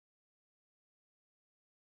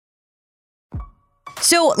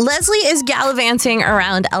So Leslie is gallivanting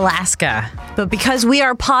around Alaska, but because we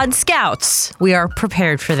are pod scouts, we are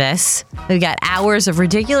prepared for this. We've got hours of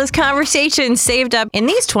ridiculous conversations saved up. In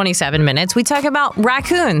these 27 minutes, we talk about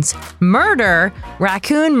raccoons, murder,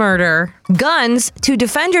 raccoon murder, guns to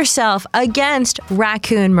defend yourself against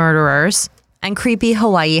raccoon murderers, and creepy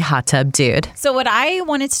Hawaii hot tub dude. So what I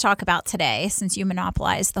wanted to talk about today, since you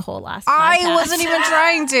monopolized the whole last podcast. I wasn't even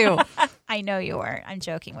trying to. I know you weren't. I'm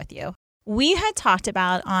joking with you. We had talked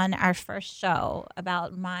about on our first show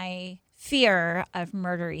about my fear of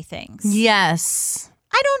murdery things. Yes.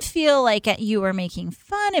 I don't feel like you were making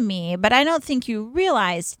fun of me, but I don't think you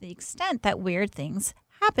realized the extent that weird things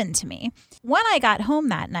happened to me. When I got home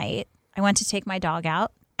that night, I went to take my dog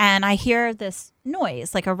out and I hear this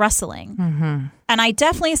noise, like a rustling. Mm-hmm. And I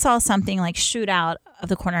definitely saw something like shoot out of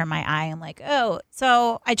the corner of my eye. I'm like, oh.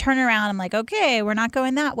 So I turn around. I'm like, okay, we're not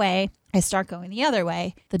going that way. I start going the other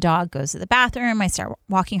way. The dog goes to the bathroom. I start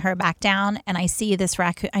walking her back down and I see this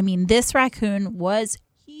raccoon. I mean, this raccoon was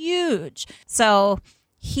huge. So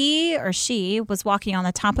he or she was walking on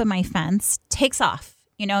the top of my fence, takes off,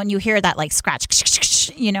 and you hear that like scratch,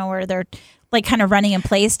 where they're like kind of running in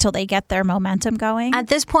place till they get their momentum going. At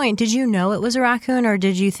this point, did you know it was a raccoon or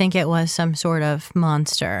did you think it was some sort of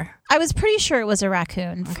monster? I was pretty sure it was a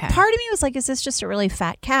raccoon. Okay. Part of me was like, is this just a really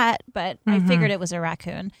fat cat? But I figured it was a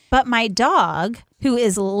raccoon. But my dog, who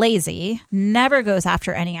is lazy, never goes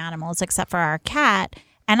after any animals except for our cat.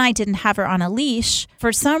 And I didn't have her on a leash.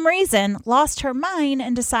 For some reason, lost her mind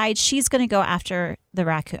and decides she's going to go after the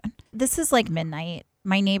raccoon. This is like midnight.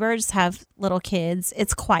 My neighbors have little kids.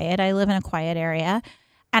 It's quiet. I live in a quiet area.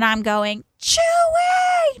 And I'm going,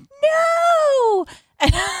 Chewie, no!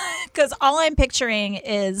 Because all I'm picturing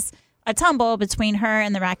is a tumble between her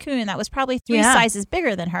and the raccoon that was probably three sizes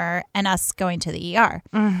bigger than her and us going to the ER.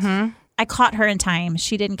 Mm-hmm. I caught her in time.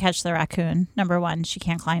 She didn't catch the raccoon. Number one, she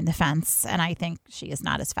can't climb the fence. And I think she is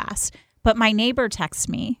not as fast. But my neighbor texts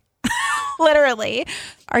me. Literally,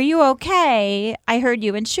 are you okay? I heard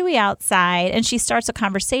you and Chewie outside. And she starts a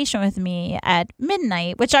conversation with me at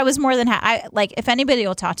midnight, which I was more than like, if anybody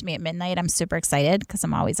will talk to me at midnight, I'm super excited because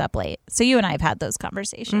I'm always up late. So you and I have had those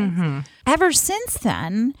conversations. Mm-hmm. Ever since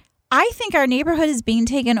then, I think our neighborhood is being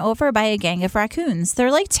taken over by a gang of raccoons.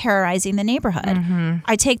 They're like terrorizing the neighborhood. Mm-hmm.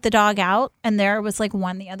 I take the dog out and there was like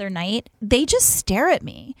one the other night. They just stare at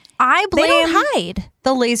me. I blame They don't hide.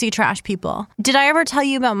 the lazy trash people. Did I ever tell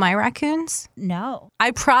you about my raccoons? No.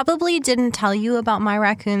 I probably didn't tell you about my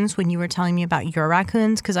raccoons when you were telling me about your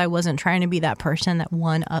raccoons because I wasn't trying to be that person that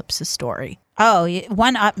one-ups a story. Oh,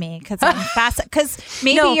 one up me because I'm fast. Because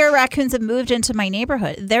maybe your raccoons have moved into my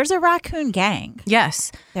neighborhood. There's a raccoon gang.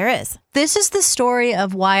 Yes. There is. This is the story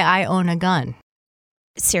of why I own a gun.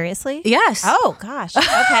 Seriously? Yes. Oh, gosh.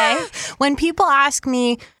 Okay. When people ask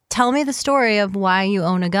me, tell me the story of why you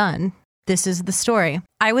own a gun, this is the story.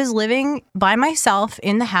 I was living by myself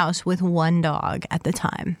in the house with one dog at the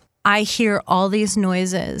time. I hear all these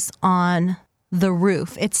noises on the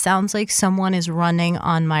roof. It sounds like someone is running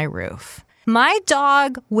on my roof. My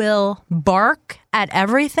dog will bark at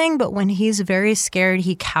everything, but when he's very scared,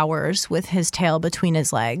 he cowers with his tail between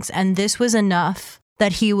his legs. And this was enough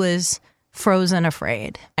that he was frozen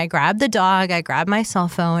afraid. I grab the dog, I grab my cell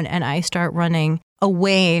phone, and I start running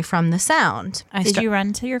away from the sound. Did you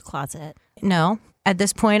run to your closet? No. At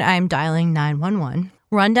this point, I'm dialing 911.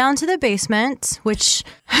 Run down to the basement, which...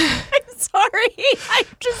 I'm sorry.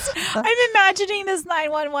 I'm imagining this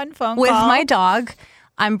 911 phone call. With my dog.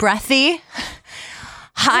 I'm breathy.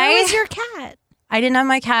 Where was your cat? I didn't have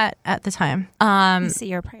my cat at the time. I see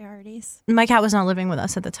your priorities. My cat was not living with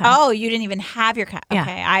us at the time. Oh, you didn't even have your cat. Yeah.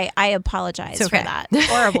 Okay, I apologize for that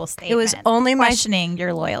horrible statement. It was only questioning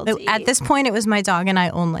your loyalty. At this point, it was my dog and I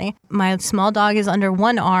only. My small dog is under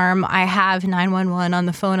one arm. I have 911 on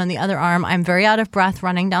the phone on the other arm. I'm very out of breath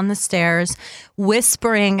running down the stairs,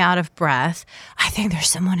 whispering out of breath. I think there's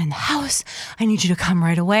someone in the house. I need you to come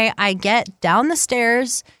right away. I get down the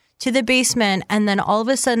stairs to the basement and then all of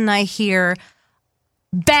a sudden I hear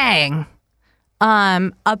bang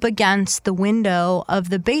up against the window of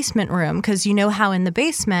the basement room, because you know how in the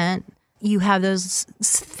basement you have those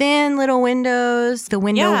thin little windows, the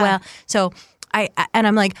window well. So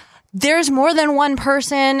I'm like, there's more than one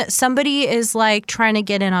person. Somebody is like trying to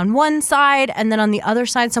get in on one side, and then on the other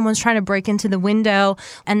side someone's trying to break into the window,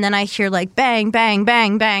 and then I hear like bang, bang,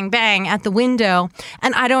 bang, bang, bang at the window,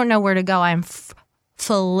 and I don't know where to go. I'm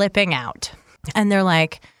flipping out. And they're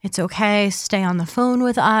like, it's okay, stay on the phone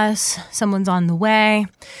with us. Someone's on the way.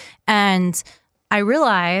 And I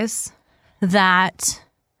realize that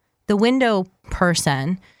the window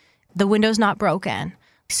person, the window's not broken.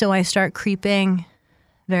 So I start creeping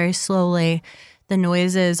very slowly the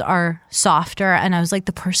noises are softer. And I was like,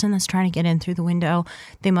 the person that's trying to get in through the window,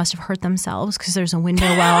 they must have hurt themselves because there's a window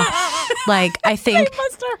well. Like, I think They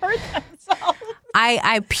must have hurt themselves.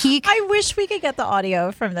 I peek. I wish we could get the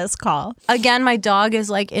audio from this call. Again, my dog is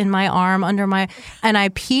like in my arm and I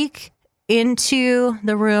peek into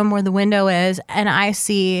the room where the window is, and I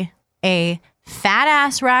see a fat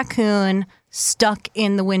ass raccoon stuck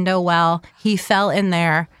in the window well. He fell in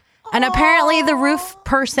there. And apparently the roof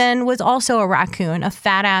person was also a raccoon, a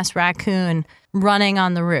fat ass raccoon running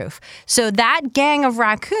on the roof. So that gang of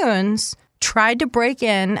raccoons tried to break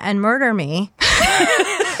in and murder me.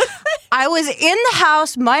 I was in the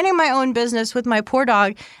house minding my own business with my poor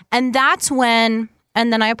dog. And that's when,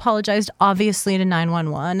 and then I apologized obviously to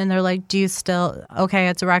 911. And they're like, okay,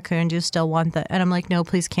 it's a raccoon. Do you still want that? And I'm like, no,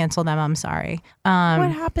 please cancel them. I'm sorry.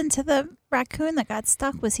 What happened to the raccoon that got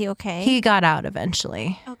stuck? Was he okay? He got out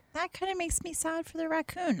eventually. Oh, that kind of makes me sad for the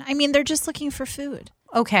raccoon. I mean, they're just looking for food.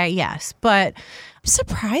 Okay, yes, but I'm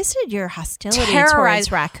surprised at your hostility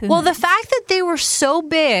towards raccoons. Well, the fact that they were so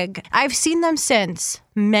big, I've seen them since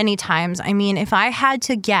many times. I mean, if I had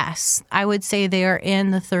to guess, I would say they are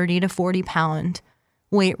in the 30 to 40 pound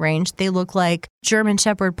weight range. They look like German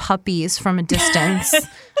Shepherd puppies from a distance,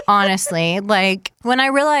 honestly. Like, when I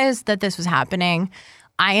realized that this was happening,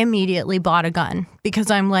 I immediately bought a gun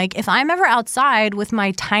because I'm like, if I'm ever outside with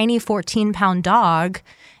my tiny 14-pound dog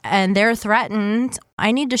and they're threatened,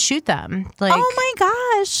 I need to shoot them. Like, oh my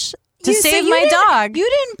gosh. To save my dog. You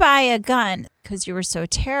didn't buy a gun because you were so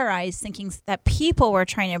terrorized thinking that people were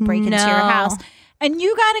trying to break into your house. And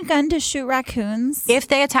you got a gun to shoot raccoons? If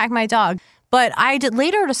they attack my dog. But I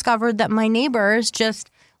later discovered that my neighbors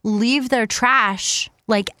just leave their trash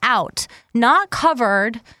like out, not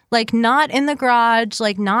covered, like not in the garage,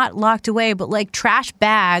 like not locked away, but like trash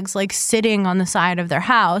bags like sitting on the side of their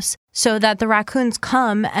house so that the raccoons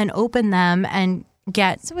come and open them and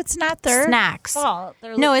get So it's not their snacks. fault.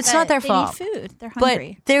 No, it's not their fault. They need food. They're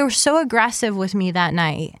hungry. But they were so aggressive with me that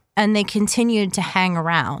night and they continued to hang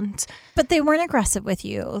around. But they weren't aggressive with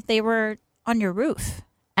you. They were on your roof.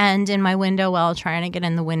 And in my window while trying to get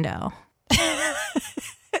in the window.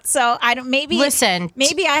 So I don't. Maybe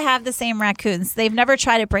I have the same raccoons. They've never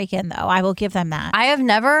tried to break in, though. I will give them that. I have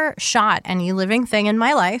never shot any living thing in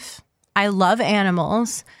my life. I love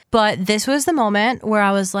animals, but this was the moment where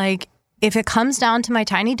I was like, if it comes down to my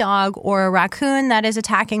tiny dog or a raccoon that is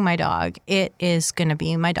attacking my dog, it is going to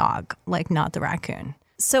be my dog, like not the raccoon.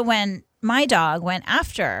 So when my dog went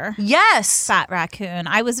after Fat Raccoon,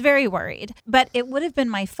 I was very worried, but it would have been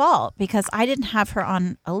my fault because I didn't have her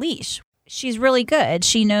on a leash. She's really good.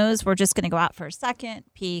 She knows we're just going to go out for a second,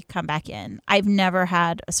 pee, come back in. I've never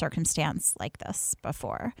had a circumstance like this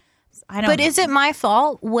before. But is it my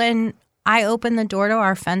fault when I open the door to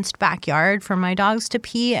our fenced backyard for my dogs to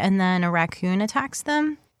pee and then a raccoon attacks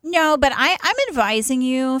them? No, but I'm advising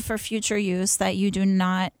you for future use that you do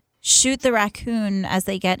not shoot the raccoon as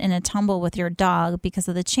they get in a tumble with your dog because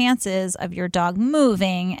of the chances of your dog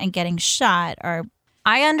moving and getting shot are...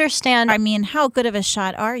 I understand. I mean, how good of a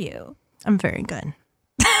shot are you? I'm very good.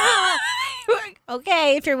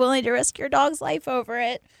 Okay, if you're willing to risk your dog's life over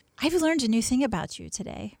it. I've learned a new thing about you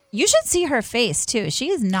today. You should see her face, too.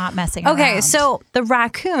 She is not messing around. Okay, so the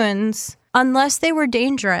raccoons, unless they were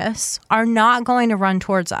dangerous, are not going to run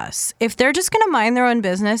towards us. If they're just going to mind their own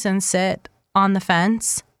business and sit on the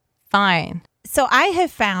fence, fine. So I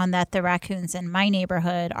have found that the raccoons in my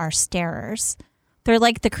neighborhood are starers. They're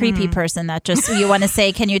like the creepy person that just, you want to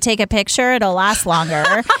say, can you take a picture? It'll last longer.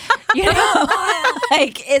 You know,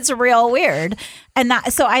 like it's real weird. And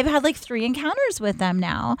so I've had like 3 encounters with them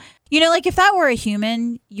now. You know, like if that were a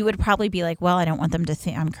human, you would probably be like, well, I don't want them to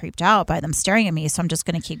think I'm creeped out by them staring at me. So I'm just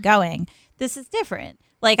going to keep going. This is different.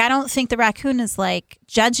 Like, I don't think the raccoon is like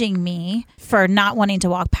judging me for not wanting to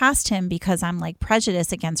walk past him because I'm like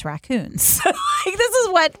prejudiced against raccoons. Like, this is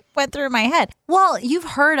what went through my head. Well, you've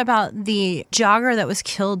heard about the jogger that was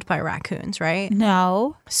killed by raccoons, right?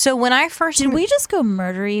 No. So when I first... Did we just go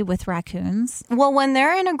murdery with raccoons? Well, when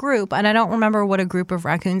they're in a group, and I don't remember what a group of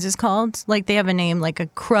raccoons is called. Like, they have a name, like a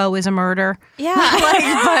crow is a murder. Yeah.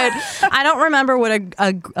 But I don't remember what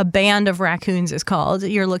a band of raccoons is called.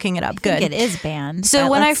 You're looking it up. I think it is band. So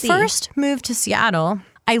when I first moved to Seattle,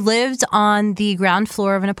 I lived on the ground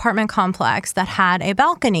floor of an apartment complex that had a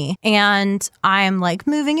balcony. And I'm like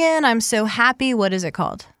moving in. I'm so happy. What is it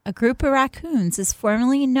called? A group of raccoons is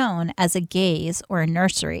formerly known as a gaze or a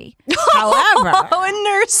nursery. However, a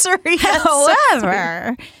nursery.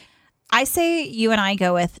 However, I say you and I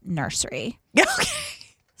go with nursery. Okay.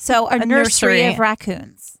 So a nursery of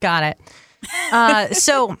raccoons. Got it.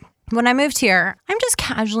 So when I moved here, I'm just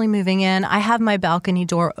casually moving in. I have my balcony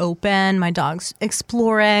door open. My dog's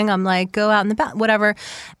exploring. I'm like, go out in the back, whatever.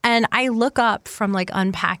 And I look up from like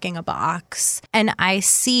unpacking a box and I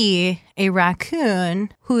see a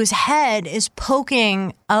raccoon whose head is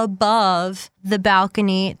poking above the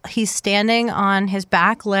balcony. He's standing on his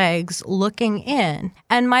back legs looking in.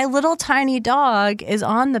 And my little tiny dog is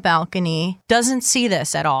on the balcony, doesn't see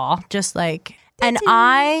this at all. Just like, and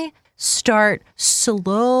I start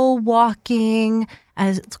slow walking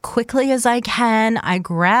as quickly as I can. I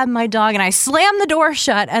grab my dog and I slam the door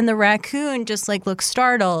shut, and the raccoon just like looks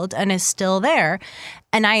startled and is still there.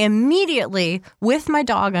 And I immediately, with my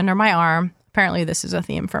dog under my arm, apparently this is a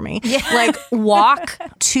theme for me, like walk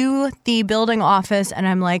to the building office and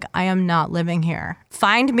I'm like, I am not living here.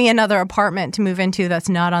 Find me another apartment to move into that's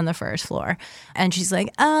not on the first floor. And she's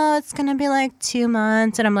like, oh, it's going to be like 2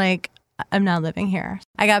 months. And I'm like, I'm not living here.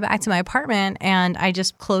 I got back to my apartment and I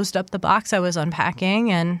just closed up the box I was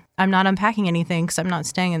unpacking, and I'm not unpacking anything because I'm not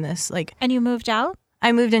staying in this. And you moved out?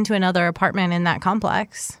 I moved into another apartment in that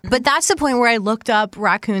complex. But that's the point where I looked up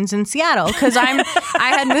raccoons in Seattle because I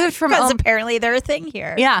had moved from... Because apparently they're a thing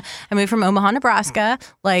here. Yeah. I moved from Omaha, Nebraska.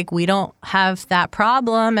 Like, we don't have that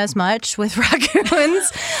problem as much with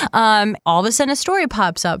raccoons. All of a sudden, a story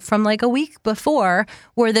pops up from like a week before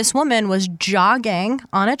where this woman was jogging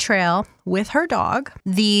on a trail with her dog.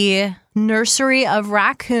 The nursery of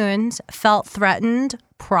raccoons felt threatened,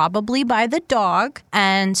 probably by the dog,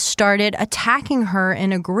 and started attacking her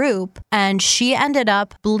in a group. And she ended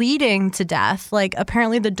up bleeding to death. Like,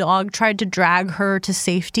 apparently the dog tried to drag her to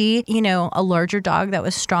safety. You know, a larger dog that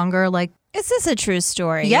was stronger, like... Is this a true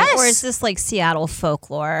story? Yes. Or is this like Seattle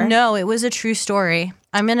folklore? No, it was a true story.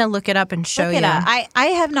 I'm going to look it up and show you. I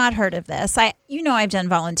have not heard of this. I've done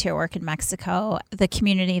volunteer work in Mexico. The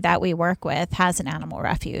community that we work with has an animal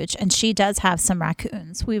refuge, and she does have some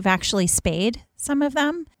raccoons. We've actually spayed some of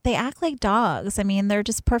them. They act like dogs. I mean, they're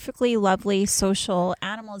just perfectly lovely social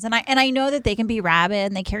animals. And I know that they can be rabid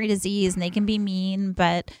and they carry disease and they can be mean,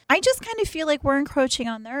 but I just kind of feel like we're encroaching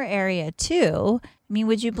on their area too. I mean,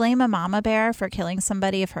 would you blame a mama bear for killing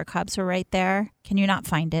somebody if her cubs were right there? Can you not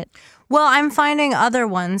find it? Well, I'm finding other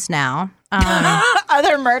ones now.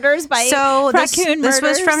 Other murders by raccoon murders? This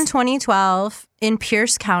was from 2012 in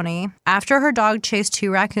Pierce County. After her dog chased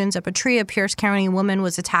 2 raccoons up a tree, a Pierce County woman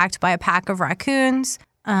was attacked by a pack of raccoons.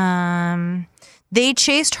 They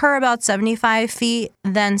chased her about 75 feet.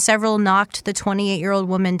 Then several knocked the 28-year-old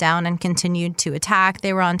woman down and continued to attack.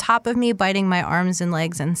 They were on top of me, biting my arms and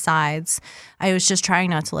legs and sides. I was just trying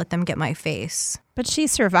not to let them get my face. But she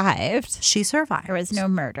survived. She survived. There was no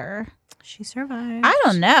murder. She survived. I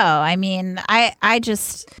don't know. I mean,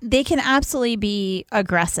 they can absolutely be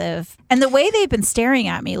aggressive. And the way they've been staring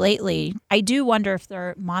at me lately, I do wonder if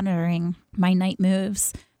they're monitoring my night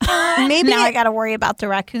moves. Maybe now I got to worry about the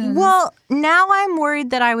raccoons. Well, now I'm worried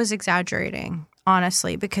that I was exaggerating,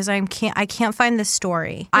 honestly, because I can't find this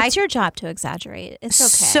story. It's your job to exaggerate. It's okay.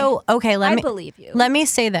 So, okay, I believe you. Let me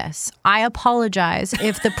say this. I apologize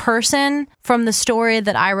if the person from the story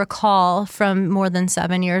that I recall from more than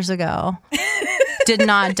 7 years ago did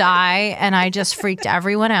not die and I just freaked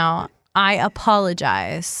everyone out. I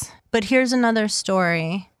apologize. But here's another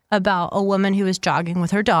story about a woman who was jogging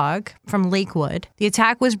with her dog from Lakewood. The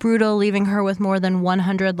attack was brutal, leaving her with more than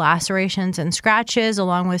 100 lacerations and scratches,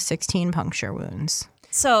 along with 16 puncture wounds.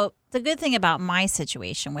 So the good thing about my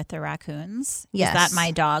situation with the raccoons is that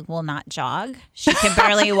my dog will not jog. She can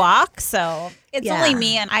barely walk, so it's only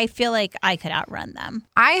me, and I feel like I could outrun them.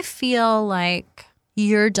 I feel like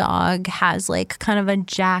your dog has like kind of a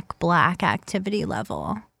Jack Black activity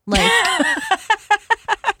level. Like,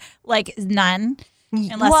 like none?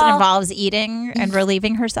 Unless it involves eating and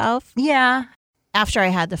relieving herself. Yeah. After I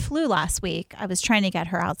had the flu last week, I was trying to get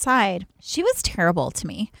her outside. She was terrible to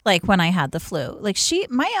me. Like when I had the flu, like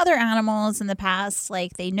my other animals in the past,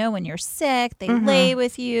 like they know when you're sick, they lay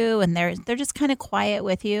with you and they're just kind of quiet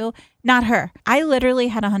with you. Not her. I literally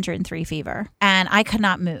had 103 fever and I could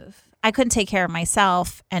not move. I couldn't take care of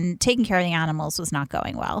myself, and taking care of the animals was not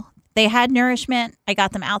going well. They had nourishment. I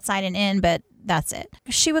got them outside and in, but that's it.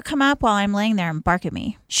 She would come up while I'm laying there and bark at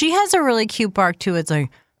me. She has a really cute bark too. It's like,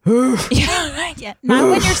 yeah, not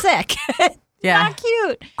when you're sick. Yeah. Not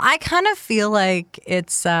cute. I kind of feel like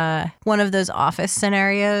it's one of those office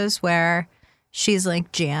scenarios where she's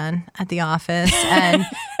like Jan at the office and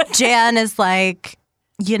Jan is like,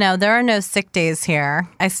 you know, there are no sick days here.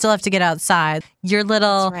 I still have to get outside. Your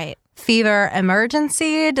little fever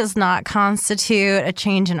emergency does not constitute a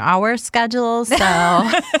change in our schedule. So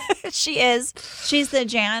she's the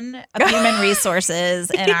Jan of human resources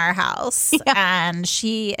in our house, and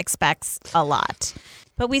she expects a lot.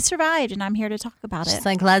 But we survived, and I'm here to talk about it. She's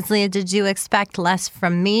like, Leslie, did you expect less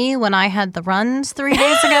from me when I had the runs 3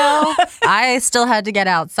 days ago? I still had to get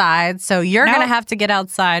outside, so you're going to have to get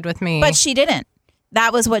outside with me. But she didn't.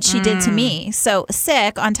 That was what she did to me. So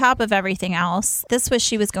sick on top of everything else.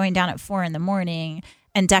 She was going down at 4 a.m.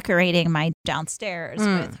 and decorating my downstairs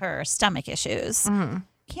with her stomach issues.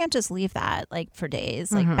 Can't just leave that for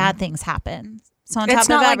days. Bad things happen. So on top it's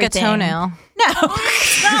not of like everything, a toenail. No,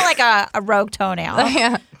 it's not like a rogue toenail.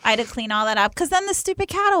 Yeah. I had to clean all that up because then the stupid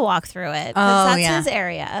cat will walk through it. Because that's his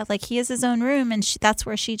area. He has his own room, and that's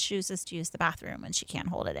where she chooses to use the bathroom when she can't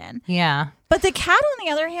hold it in. Yeah. But the cat, on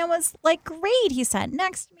the other hand, was great. He sat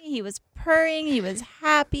next to me. He was purring. He was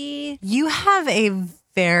happy. You have a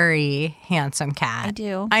very handsome cat. I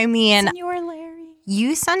do. I mean, Senor Larry.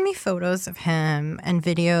 You send me photos of him and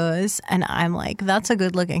videos, and I'm like, that's a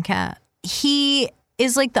good looking cat. He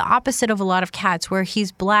is the opposite of a lot of cats where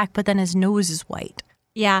he's black, but then his nose is white.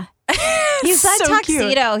 Yeah. He's that so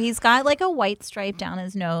tuxedo. Cute. He's got a white stripe down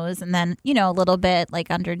his nose and then, a little bit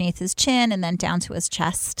underneath his chin and then down to his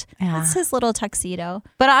chest. Yeah. That's his little tuxedo.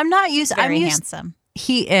 But I'm not used. Very handsome.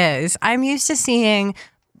 He is. I'm used to seeing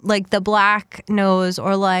the black nose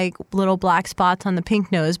or little black spots on the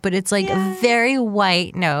pink nose, but it's a very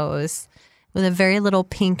white nose with a very little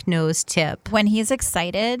pink nose tip. When he's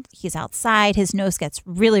excited, he's outside. His nose gets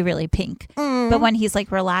really, really pink. But when he's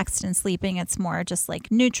relaxed and sleeping, it's more just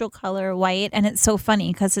neutral color, white. And it's so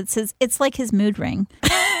funny because it's his mood ring.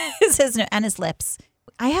 It's his lips.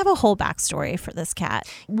 I have a whole backstory for this cat.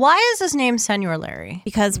 Why is his name Senor Larry?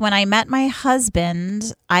 Because when I met my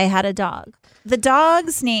husband, I had a dog. The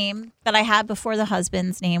dog's name that I had before the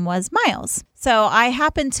husband's name was Miles. So I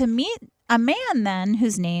happened to meet a man then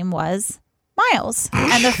whose name was Miles.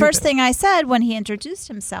 And the first thing I said when he introduced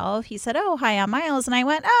himself, he said, "Oh, hi, I'm Miles." And I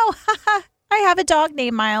went, "Oh, haha, I have a dog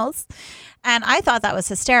named Miles." And I thought that was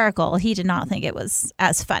hysterical. He did not think it was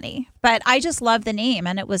as funny. But I just love the name,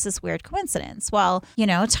 and it was this weird coincidence. Well,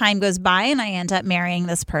 time goes by, and I end up marrying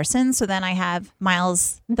this person. So then I have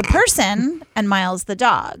Miles the person and Miles the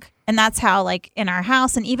dog. And that's how, in our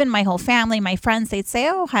house, and even my whole family, my friends, they'd say,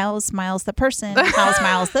 "Oh, how's Miles the person? How's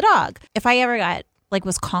Miles the dog?" If I ever got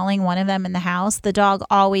was calling one of them in the house, the dog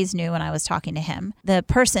always knew when I was talking to him. The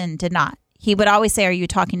person did not. He would always say, "Are you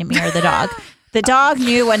talking to me or the dog?" The dog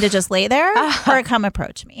knew when to just lay there or come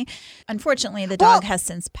approach me. Unfortunately, the dog has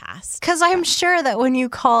since passed. Because I'm sure that when you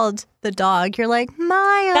called the dog, you're like,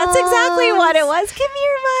 "Miles." That's exactly what it was. "Come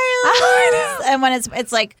here, Miles." And when it's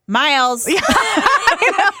Miles,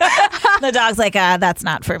 the dog's like, "That's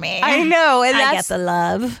not for me." I know. And I get the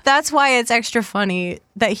love. That's why it's extra funny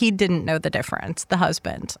that he didn't know the difference, the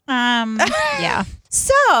husband. Yeah.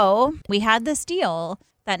 So we had this deal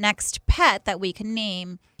that next pet that we can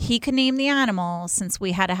name, he could name the animal since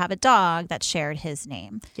we had to have a dog that shared his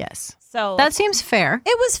name. Yes. So that seems fair.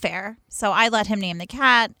 It was fair. So I let him name the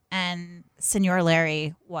cat, and Senor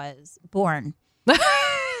Larry was born.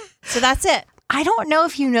 So that's it. I don't know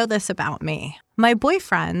if you know this about me. My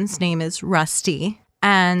boyfriend's name is Rusty,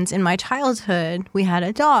 and in my childhood, we had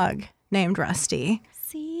a dog named Rusty.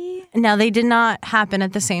 See? Now, they did not happen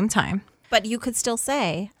at the same time. But you could still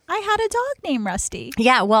say, "I had a dog named Rusty."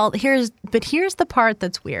 Yeah, well, here's the part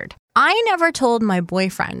that's weird. I never told my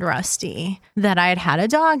boyfriend, Rusty, that I had a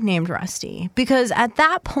dog named Rusty because at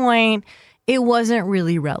that point, it wasn't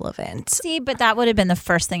really relevant. See, but that would have been the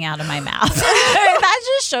first thing out of my mouth. That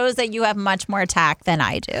just shows that you have much more tact than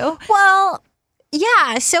I do. Well,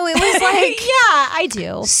 yeah, so it was yeah, I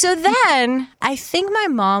do. So then I think my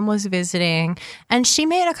mom was visiting and she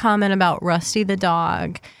made a comment about Rusty the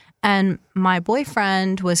dog. And my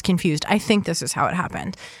boyfriend was confused. I think this is how it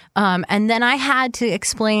happened. And then I had to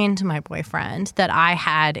explain to my boyfriend that I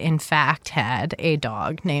had, in fact, had a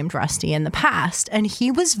dog named Rusty in the past. And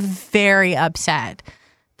he was very upset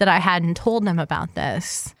that I hadn't told him about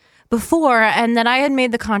this before and that I had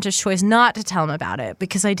made the conscious choice not to tell him about it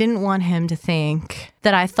because I didn't want him to think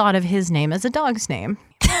that I thought of his name as a dog's name.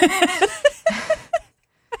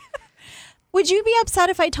 Would you be upset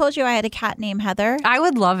if I told you I had a cat named Heather? I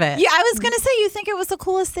would love it. Yeah, I was going to say you think it was the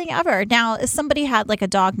coolest thing ever. Now, if somebody had a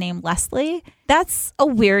dog named Leslie, that's a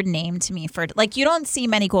weird name to me for you don't see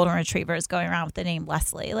many golden retrievers going around with the name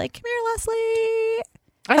Leslie. Come here, Leslie.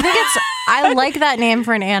 I think I like that name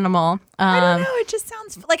for an animal. I don't know. It just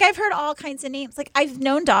sounds I've heard all kinds of names. I've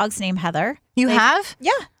known dogs named Heather. You have?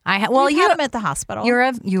 Yeah. I have. Well, you had them at the hospital. You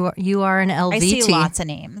are an LVT. I see lots of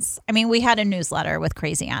names. I mean, we had a newsletter with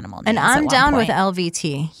crazy animal names. And I'm down with point.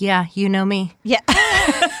 LVT. Yeah, you know me. Yeah.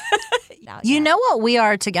 You know what we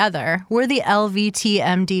are together? We're the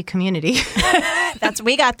LVTMD community.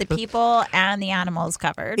 We got the people and the animals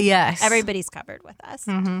covered. Yes. Everybody's covered with us.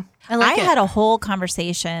 Mm-hmm. I had a whole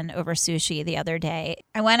conversation over sushi the other day.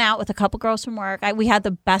 I went out with a couple girls from work. We had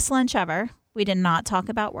the best lunch ever. We did not talk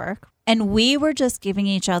about work. And we were just giving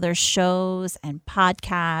each other shows and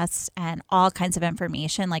podcasts and all kinds of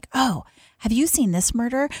information like, oh, have you seen this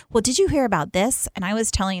murder? Well, did you hear about this? And I was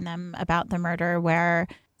telling them about the murder where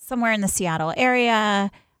somewhere in the Seattle area,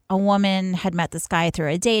 a woman had met this guy through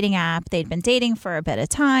a dating app. They'd been dating for a bit of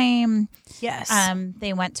time. Yes.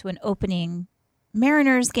 They went to an opening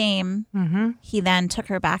Mariners game. Mm-hmm. He then took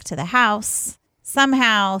her back to the house.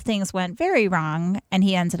 Somehow things went very wrong, and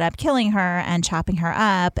he ended up killing her and chopping her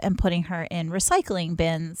up and putting her in recycling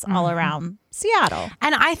bins all around Seattle.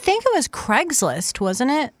 And I think it was Craigslist,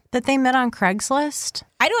 wasn't it? That they met on Craigslist?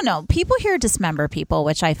 I don't know. People here dismember people,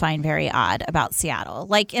 which I find very odd about Seattle.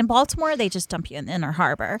 Like in Baltimore, they just dump you in the Inner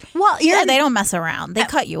Harbor. Well, yeah, they don't mess around. They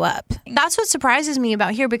cut you up. That's what surprises me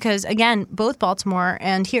about here because, again, both Baltimore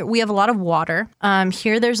and here, we have a lot of water.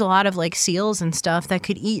 Here, there's a lot of like seals and stuff that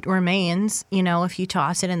could eat remains, you know, if you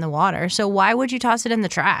toss it in the water. So why would you toss it in the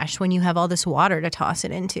trash when you have all this water to toss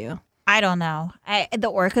it into? I don't know.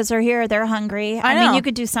 The orcas are here. They're hungry. I mean, you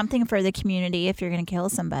could do something for the community if you're going to kill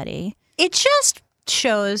somebody. It just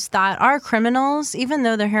shows that our criminals, even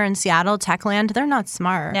though they're here in Seattle, Techland, they're not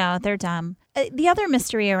smart. No, they're dumb. The other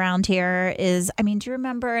mystery around here is, I mean, do you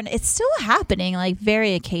remember, and it's still happening like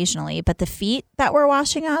very occasionally, but the feet that were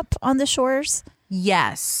washing up on the shores?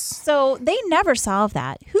 Yes. So they never solved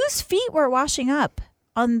that. Whose feet were washing up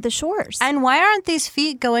on the shores? And why aren't these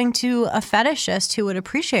feet going to a fetishist who would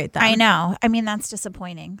appreciate them? I know. I mean, that's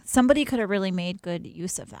disappointing. Somebody could have really made good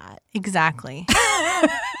use of that. Exactly.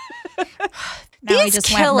 These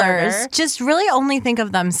killers just really only think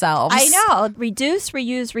of themselves. I know. Reduce,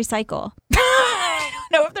 reuse, recycle. I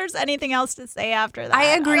don't know if there's anything else to say after that.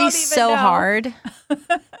 I agree so hard.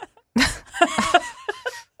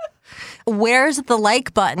 Where's the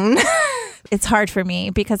like button? It's hard for me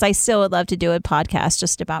because I still would love to do a podcast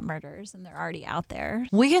just about murders, and they're already out there.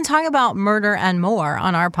 We can talk about murder and more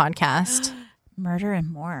on our podcast. Murder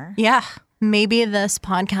and more. Yeah. Maybe this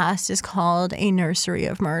podcast is called A Nursery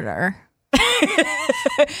of Murder.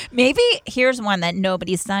 Maybe here's one that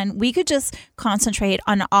nobody's done. We could just concentrate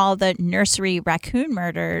on all the nursery raccoon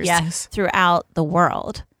murders throughout the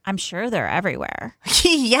world. I'm sure they're everywhere.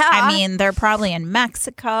 Yeah. I mean, they're probably in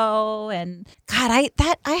Mexico. And God,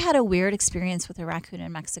 I had a weird experience with a raccoon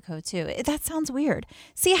in Mexico, too. That sounds weird.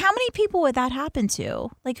 See, how many people would that happen to?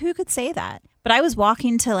 Like, who could say that? But I was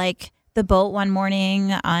walking to, like, the boat one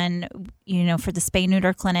morning on, you know, for the spay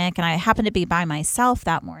neuter clinic. And I happened to be by myself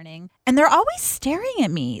that morning. And they're always staring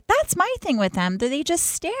at me. That's my thing with them. They just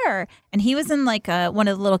stare. And he was in like one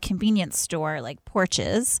of the little convenience store like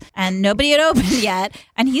porches. And nobody had opened yet.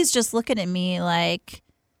 And he's just looking at me like,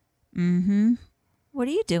 what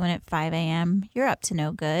are you doing at 5 a.m.? You're up to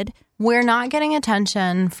no good. We're not getting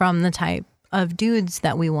attention from the type of dudes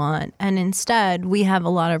that we want. And instead, we have a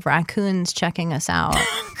lot of raccoons checking us out.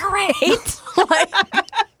 Great.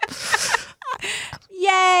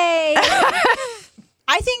 Yay.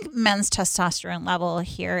 I think men's testosterone level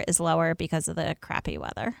here is lower because of the crappy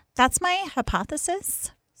weather. That's my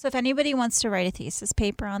hypothesis. So if anybody wants to write a thesis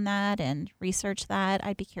paper on that and research that,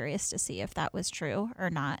 I'd be curious to see if that was true or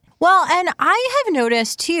not. Well, and I have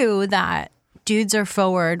noticed too that dudes are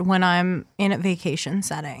forward when I'm in a vacation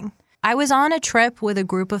setting. I was on a trip with a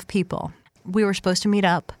group of people. We were supposed to meet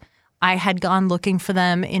up. I had gone looking for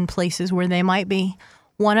them in places where they might be.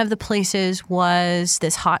 One of the places was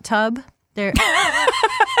this hot tub. There,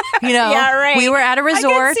 you know, yeah, right. We were at a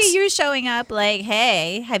resort. I could see you showing up like,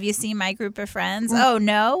 hey, have you seen my group of friends? Oh,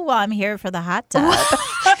 no? Well, I'm here for the hot tub.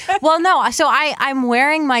 Well, no. So I'm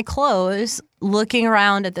wearing my clothes, looking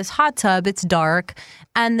around at this hot tub. It's dark.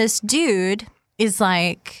 And this dude is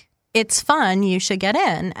like, it's fun. You should get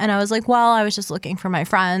in. And I was like, well, I was just looking for my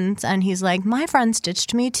friends. And he's like, my friends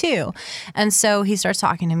ditched me too. And so he starts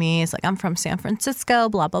talking to me. He's like, I'm from San Francisco,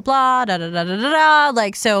 blah, blah, blah, da, da, da, da, da, da.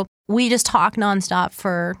 Like, so we just talk nonstop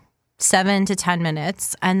for 7 to 10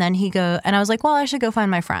 minutes. And then and I was like, well, I should go find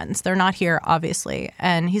my friends. They're not here, obviously.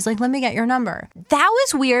 And he's like, let me get your number. That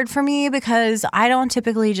was weird for me because I don't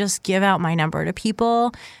typically just give out my number to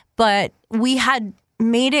people. But we had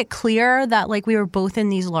made it clear that like we were both in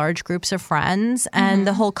these large groups of friends and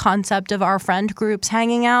the whole concept of our friend groups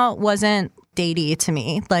hanging out wasn't datey to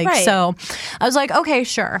me. Like, so I was like, okay,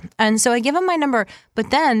 sure. And so I give him my number. But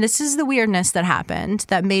then this is the weirdness that happened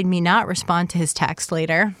that made me not respond to his text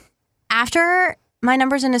later. After my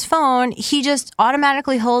number's in his phone, he just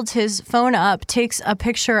automatically holds his phone up, takes a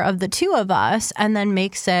picture of the two of us, and then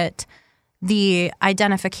makes it the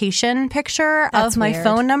identification picture That's of my weird.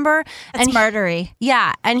 phone number. That's and murdery.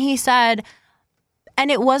 Yeah. And he said, and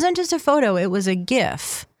it wasn't just a photo, it was a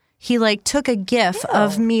GIF. He like took a GIF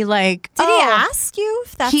of me like, Did he ask you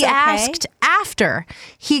if that's he okay? asked after.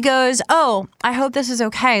 He goes, oh, I hope this is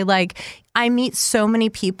okay. Like, I meet so many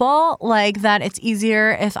people like that it's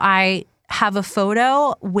easier if I have a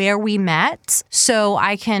photo where we met so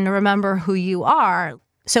I can remember who you are.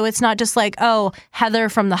 So it's not just like, oh, Heather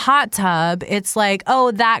from the hot tub. It's like,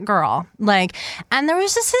 oh, that girl. Like, and there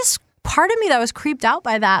was just this part of me that was creeped out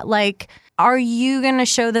by that. Like, are you going to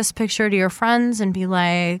show this picture to your friends and be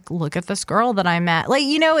like, look at this girl that I met? Like,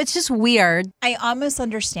 you know, it's just weird. I almost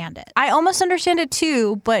understand it. I almost understand it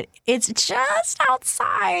too, but it's just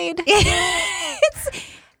outside.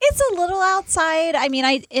 It's a little outside. I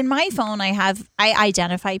mean, in my phone, I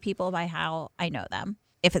identify people by how I know them.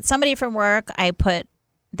 If it's somebody from work, I put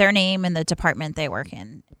their name and the department they work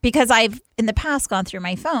in. Because I've, in the past, gone through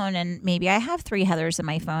my phone and maybe I have 3 Heathers in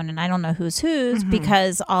my phone and I don't know who's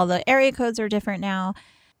because all the area codes are different now.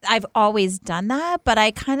 I've always done that, but I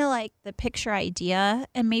kind of like the picture idea,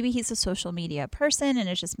 and maybe he's a social media person and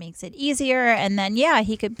it just makes it easier. And then, yeah,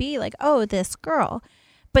 he could be like, oh, this girl.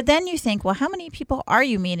 But then you think, well, how many people are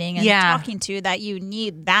you meeting and talking to that you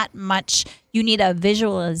need that much? You need a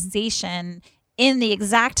visualization in the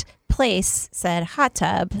exact place, said hot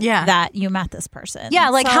tub, that you met this person. Yeah,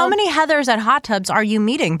 like how many Heathers at hot tubs are you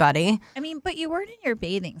meeting, buddy? I mean, but you weren't in your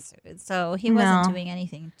bathing suit, so he wasn't doing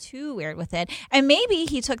anything too weird with it. And maybe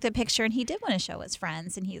he took the picture and he did want to show his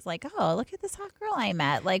friends, and he's like, oh, look at this hot girl I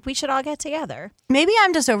met. Like, we should all get together. Maybe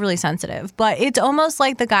I'm just overly sensitive, but it's almost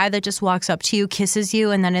like the guy that just walks up to you, kisses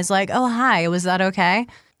you, and then is like, oh, hi, was that okay?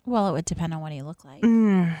 Well, it would depend on what he looked like.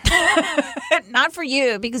 Not for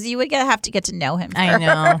you, because you would have to get to know him first. I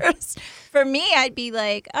know. For me, I'd be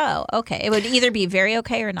like, oh, okay. It would either be very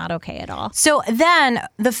okay or not okay at all. So then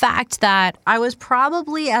the fact that I was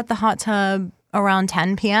probably at the hot tub around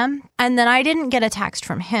 10 p.m. and then I didn't get a text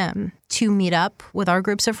from him to meet up with our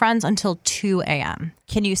groups of friends until 2 a.m.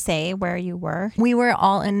 Can you say where you were? We were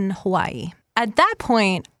all in Hawaii. At that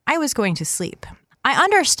point, I was going to sleep. I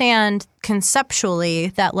understand conceptually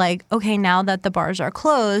that, like, okay, now that the bars are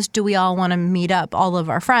closed, do we all want to meet up, all of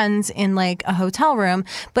our friends, in like a hotel room?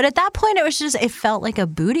 But at that point, it felt like a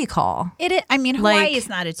booty call. I mean, Hawaii is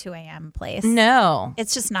not a 2 a.m. place. No.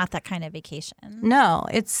 It's just not that kind of vacation. No,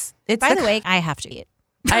 it's. By the way, I have to eat.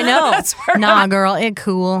 I know. Nah, girl, it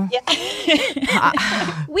cool.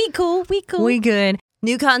 Yeah. We cool. We good.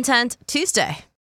 New content Tuesday.